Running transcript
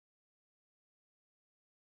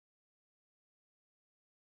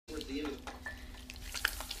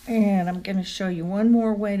And I'm going to show you one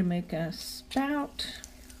more way to make a spout.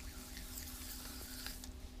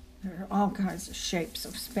 There are all kinds of shapes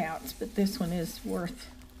of spouts, but this one is worth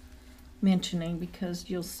mentioning because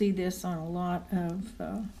you'll see this on a lot of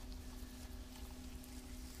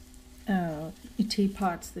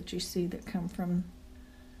teapots that you see that come from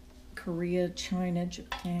Korea, China,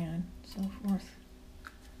 Japan, so forth.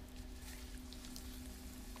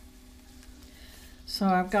 So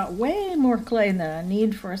I've got way more clay than I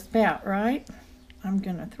need for a spout, right? I'm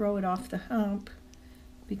going to throw it off the hump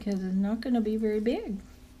because it's not going to be very big.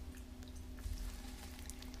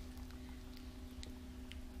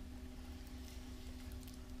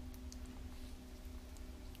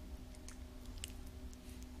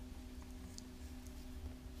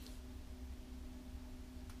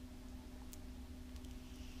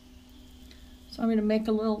 So I'm going to make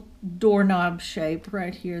a little doorknob shape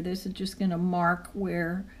right here. This is just going to mark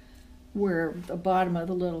where the bottom of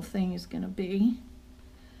the little thing is going to be.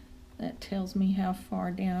 That tells me how far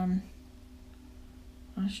down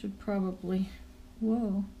I should probably,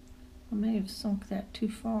 whoa, I may have sunk that too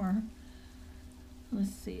far.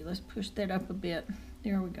 Let's see, let's push that up a bit.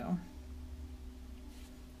 There we go.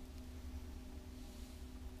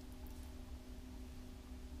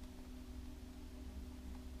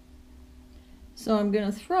 So I'm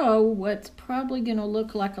going to throw what's probably going to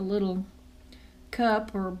look like a little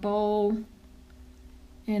cup or bowl,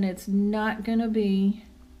 and it's not going to be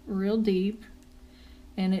real deep,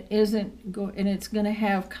 and it's going to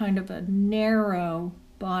have kind of a narrow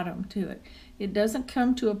bottom to it. It doesn't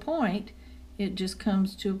come to a point, it just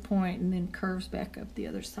comes to a point and then curves back up the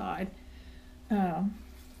other side.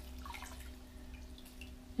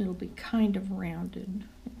 It'll be kind of rounded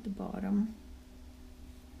at the bottom.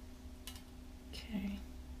 Okay,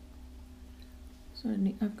 so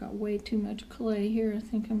I've got way too much clay here. I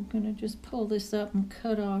think I'm going to just pull this up and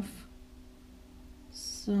cut off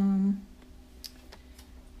some,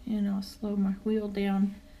 and I'll slow my wheel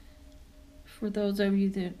down. For those of you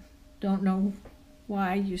that don't know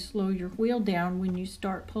why you slow your wheel down when you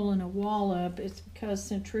start pulling a wall up, it's because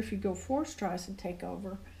centrifugal force tries to take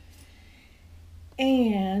over,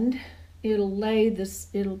 and it'll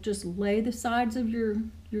just lay the sides of your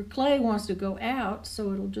clay wants to go out,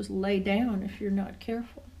 so it'll just lay down if you're not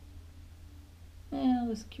careful. Well,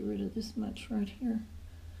 let's get rid of this much right here.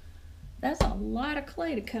 That's a lot of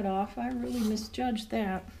clay to cut off. I really misjudged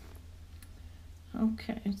that.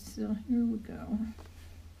 Okay, so here we go.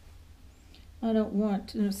 I don't want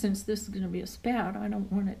to, since this is going to be a spout, I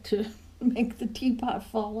don't want it to make the teapot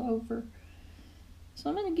fall over. So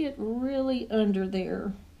I'm going to get really under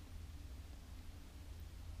there.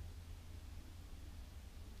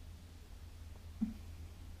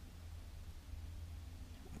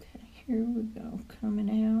 Here we go, coming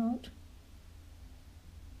out.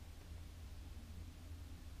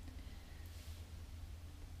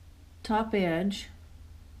 Top edge.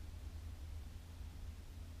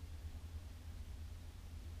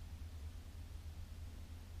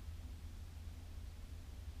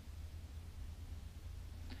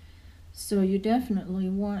 So you definitely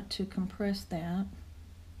want to compress that.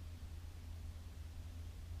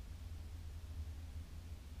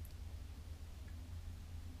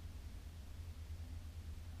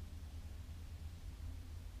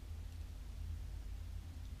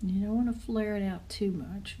 You don't want to flare it out too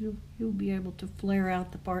much. You'll be able to flare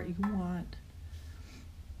out the part you want.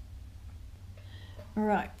 All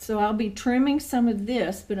right, so I'll be trimming some of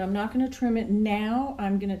this, but I'm not going to trim it now.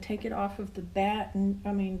 I'm going to take it off of the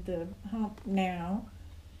the hump now,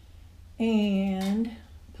 and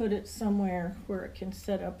put it somewhere where it can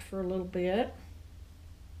set up for a little bit.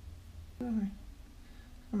 I'm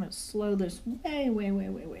going to slow this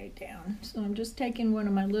way down. So I'm just taking one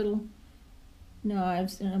of my little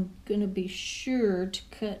knives, and I'm going to be sure to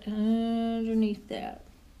cut underneath that.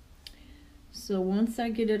 So once I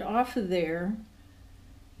get it off of there,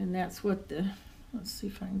 and that's what let's see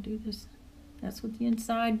if I can do this. That's what the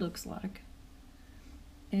inside looks like.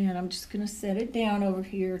 And I'm just going to set it down over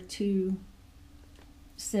here to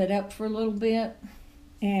set up for a little bit,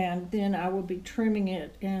 and then I will be trimming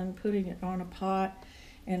it and putting it on a pot,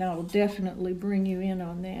 and I will definitely bring you in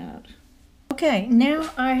on that. Okay, now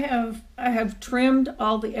I have trimmed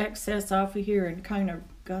all the excess off of here and kind of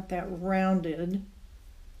got that rounded,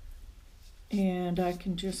 and I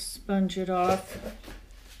can just sponge it off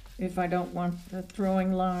if I don't want the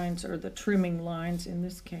throwing lines or the trimming lines in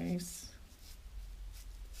this case.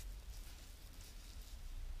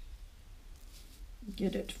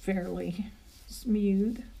 Get it fairly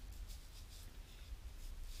smooth.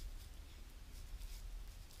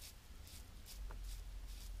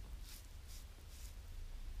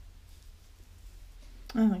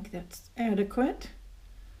 I think that's adequate.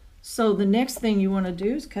 So the next thing you want to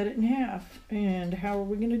do is cut it in half. And how are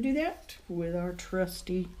we going to do that? With our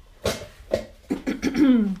trusty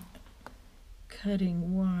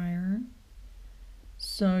cutting wire.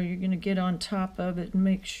 So you're going to get on top of it and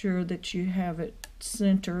make sure that you have it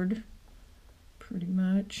centered pretty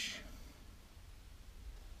much.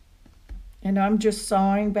 And I'm just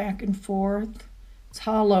sawing back and forth. It's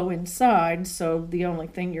hollow inside, so the only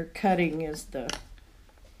thing you're cutting is the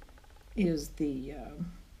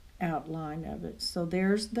outline of it. So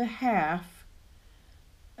there's the half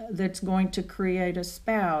that's going to create a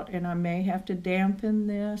spout, and I may have to dampen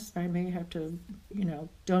this. I may have to,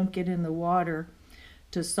 dunk it in the water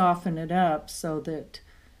to soften it up so that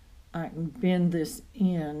I can bend this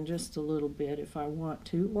in just a little bit if I want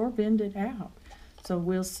to, or bend it out. So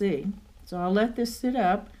we'll see. So I'll let this sit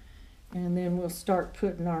up, and then we'll start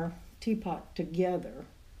putting our teapot together.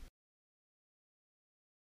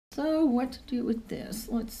 So what to do with this?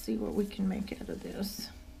 Let's see what we can make out of this.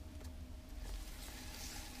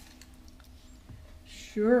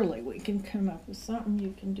 Surely we can come up with something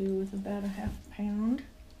you can do with about a ½ pound.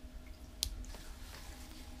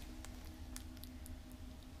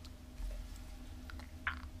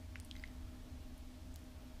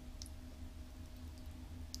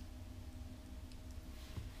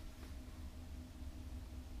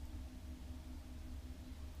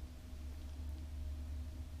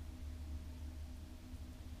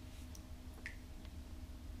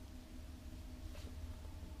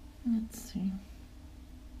 Let's see.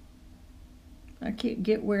 I can't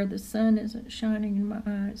get where the sun isn't shining in my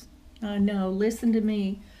eyes. I know, listen to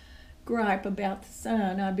me gripe about the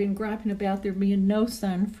sun. I've been griping about there being no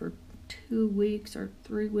sun for 2 weeks or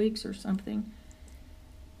 3 weeks or something.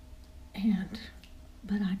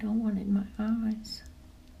 But I don't want it in my eyes.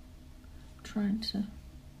 I'm trying to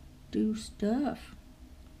do stuff.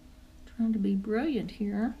 I'm trying to be brilliant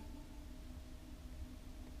here.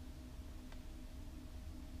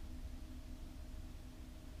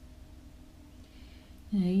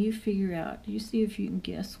 Now you figure out, you see if you can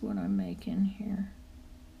guess what I'm making here.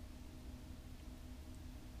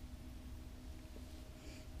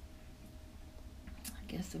 I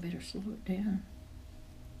guess I better slow it down.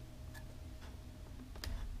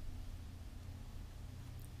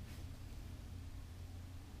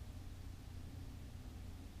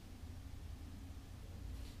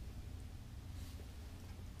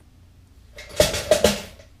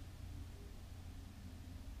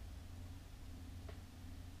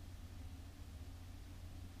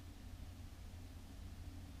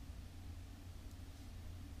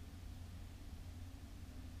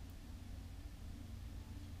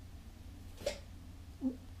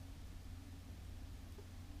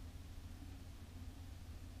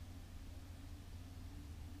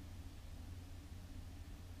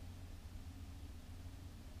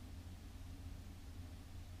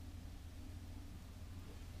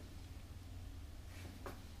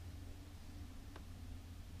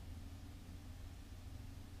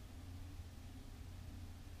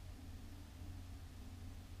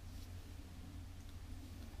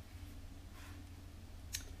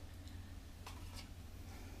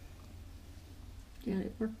 Got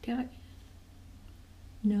it worked out?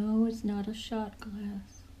 No, it's not a shot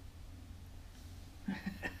glass.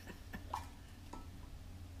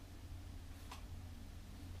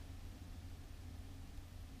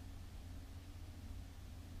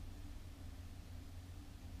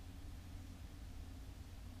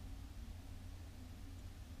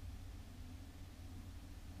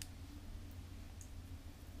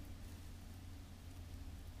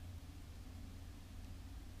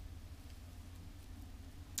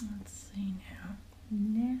 Let's see now.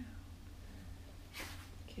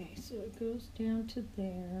 Okay, so it goes down to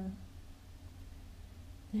there.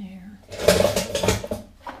 There.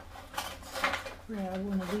 Grab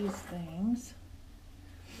one of these things.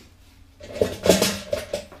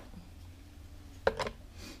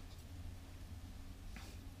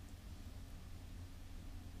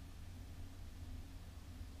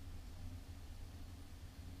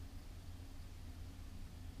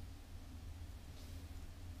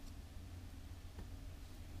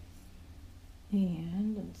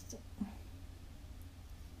 And let's see.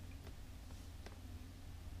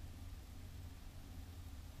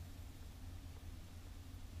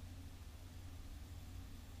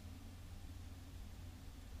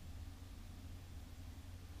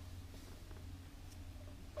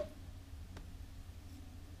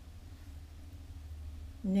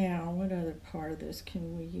 Now, what other part of this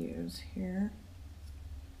can we use here?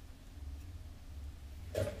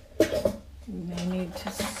 We may need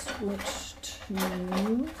to switch to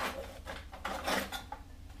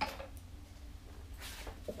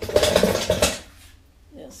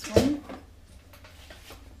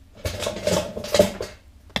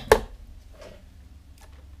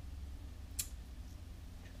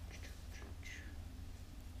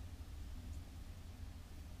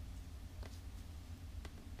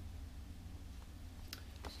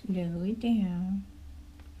down.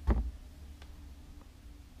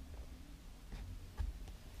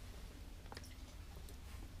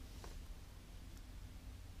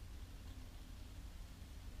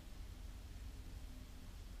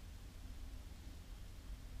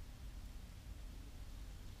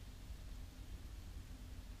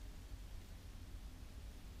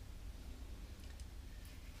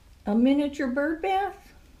 A miniature bird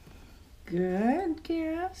bath? Good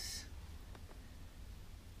guess.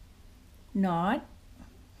 Not.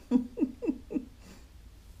 Okay,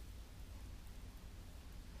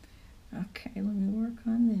 let me work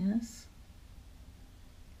on this.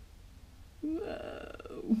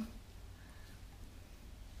 Whoa.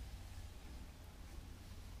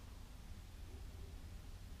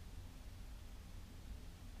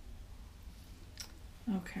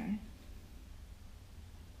 Okay.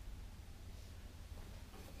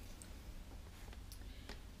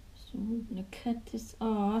 So we're going to cut this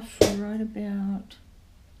off right about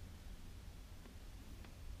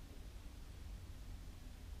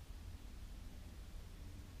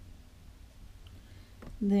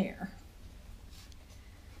there.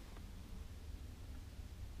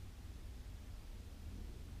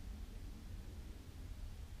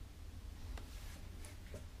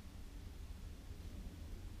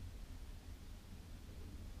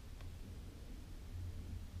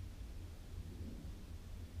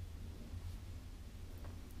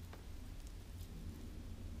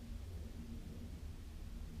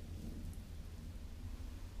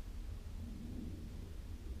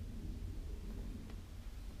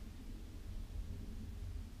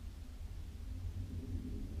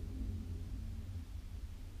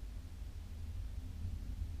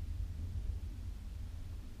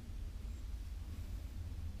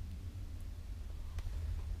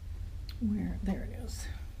 There it is.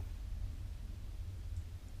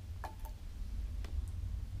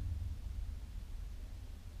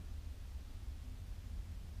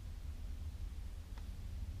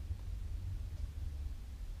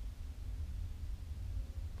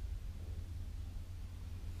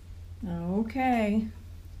 Okay,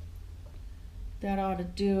 that ought to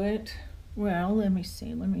do it. Well, let me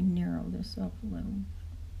see, let me narrow this up a little.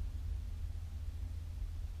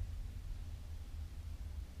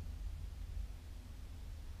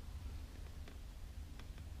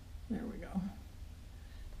 There we go.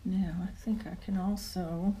 Now I think I can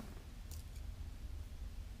also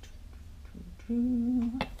have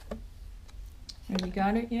you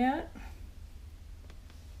got it yet?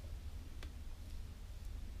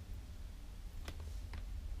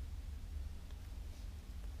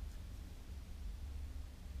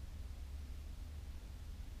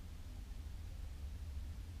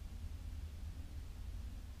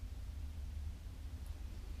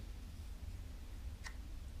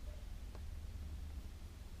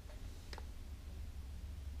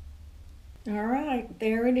 All right,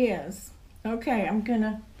 there it is. Okay, I'm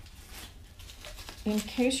gonna, in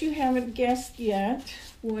case you haven't guessed yet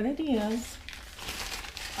what it is,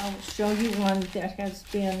 I'll show you one that has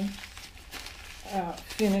been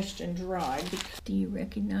finished and dried. Do you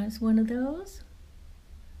recognize one of those?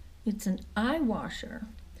 It's an eye washer.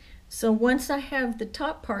 So once I have the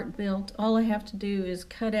top part built, all I have to do is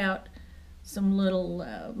cut out some little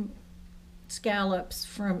scallops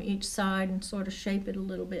from each side and sort of shape it a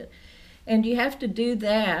little bit. And you have to do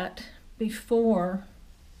that before,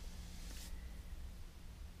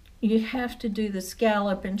 you have to do the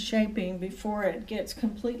scallop and shaping before it gets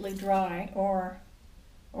completely dry, or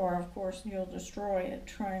of course you'll destroy it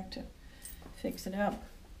trying to fix it up.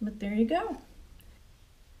 But there you go.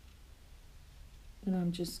 And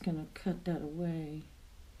I'm just going to cut that away.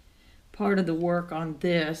 Part of the work on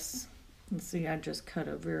this, let's see, I just cut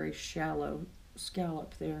a very shallow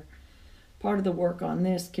scallop there. Part of the work on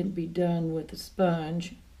this can be done with a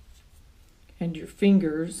sponge and your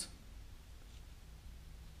fingers.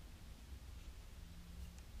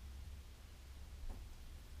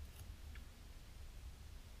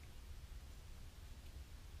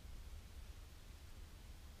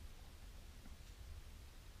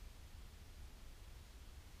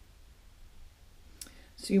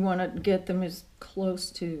 So you want to get them as close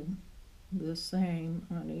to the same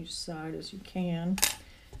on each side as you can.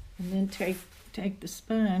 And then take the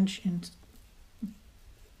sponge and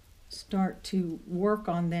start to work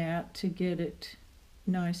on that to get it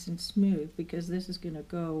nice and smooth, because this is going to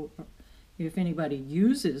go, if anybody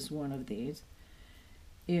uses one of these,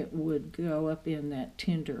 it would go up in that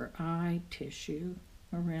tender eye tissue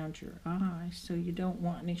around your eye. So you don't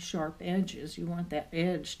want any sharp edges. You want that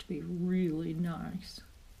edge to be really nice.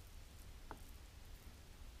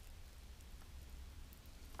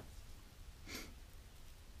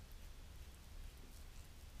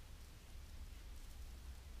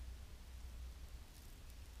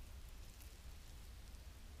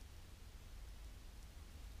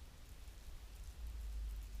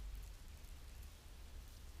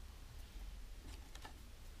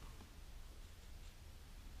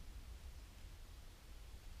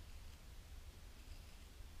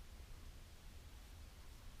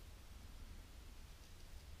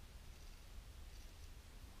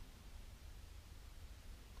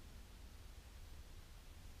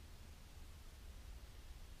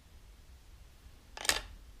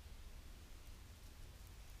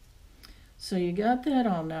 So you got that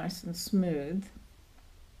all nice and smooth.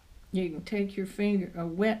 You can take your finger, a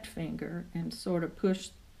wet finger, and sort of push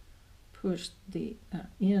the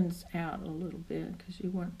ends out a little bit, because you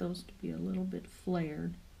want those to be a little bit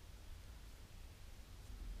flared.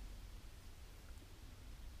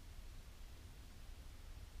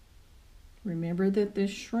 Remember that this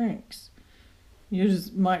shrinks. You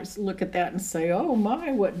just might look at that and say, oh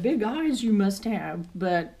my, what big eyes you must have.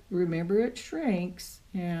 But remember, it shrinks,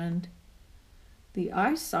 and the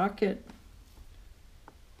eye socket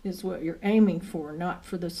is what you're aiming for, not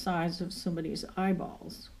for the size of somebody's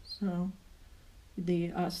eyeballs. So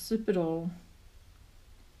the occipital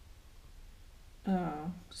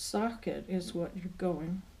socket is what you're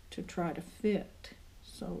going to try to fit.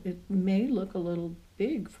 So it may look a little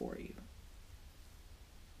big for you,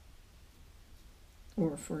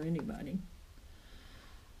 or for anybody.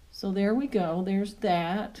 So there we go. There's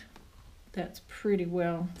that. That's pretty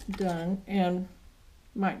well done, and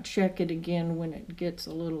might check it again when it gets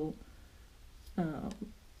a little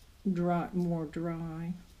more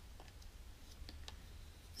dry.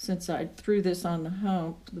 Since I threw this on the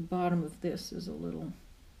hump, the bottom of this is a little,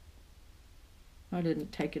 I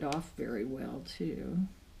didn't take it off very well too,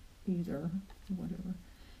 either, whatever.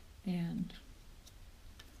 And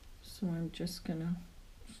so I'm just gonna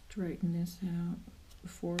straighten this out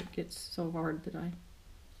before it gets so hard that I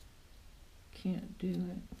can't do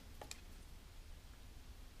it.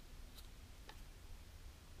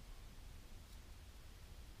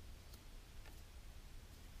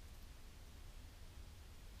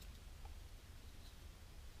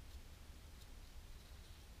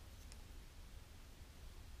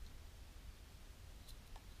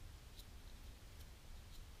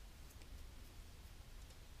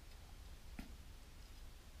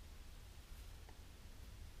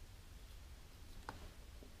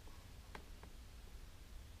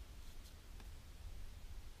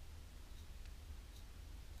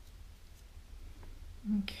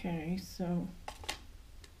 Okay, so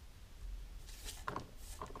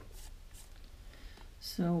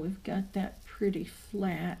we've got that pretty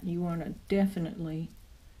flat. You want to definitely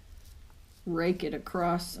rake it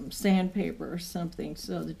across some sandpaper or something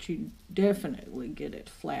so that you definitely get it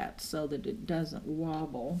flat so that it doesn't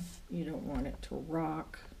wobble. You don't want it to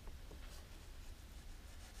rock.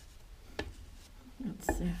 Let's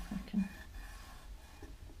see if I can.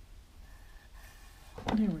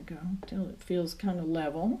 There we go, till it feels kind of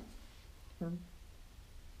level.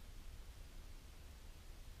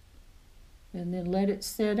 And then let it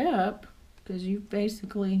set up, because you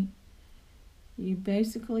basically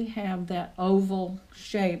have that oval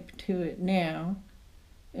shape to it now,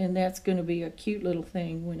 and that's going to be a cute little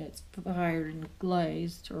thing when it's fired and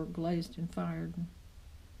glazed, or glazed and fired.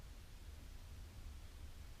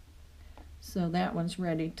 So that one's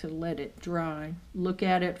ready to let it dry. Look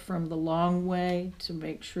at it from the long way to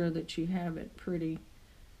make sure that you have it pretty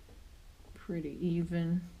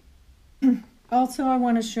even. Also, I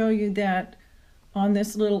want to show you that on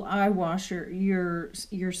this little eye washer, your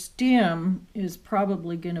stem is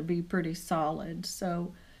probably going to be pretty solid.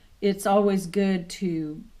 So it's always good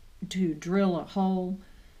to drill a hole.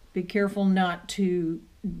 Be careful not to,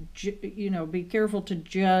 be careful to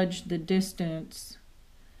judge the distance.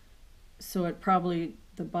 So it probably,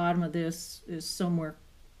 the bottom of this is somewhere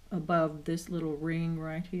above this little ring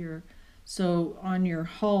right here. So on your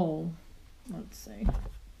hole, let's see,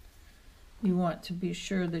 you want to be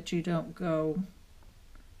sure that you don't go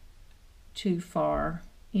too far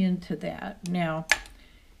into that. Now,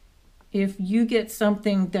 if you get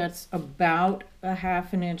something that's about a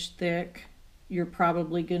 ½ inch thick, you're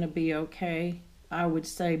probably going to be okay. I would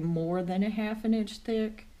say more than a ½ inch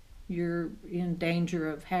thick, you're in danger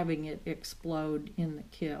of having it explode in the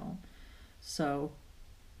kiln. So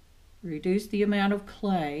reduce the amount of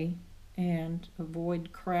clay and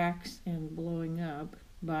avoid cracks and blowing up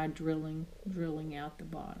by drilling out the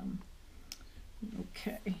bottom.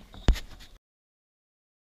 Okay.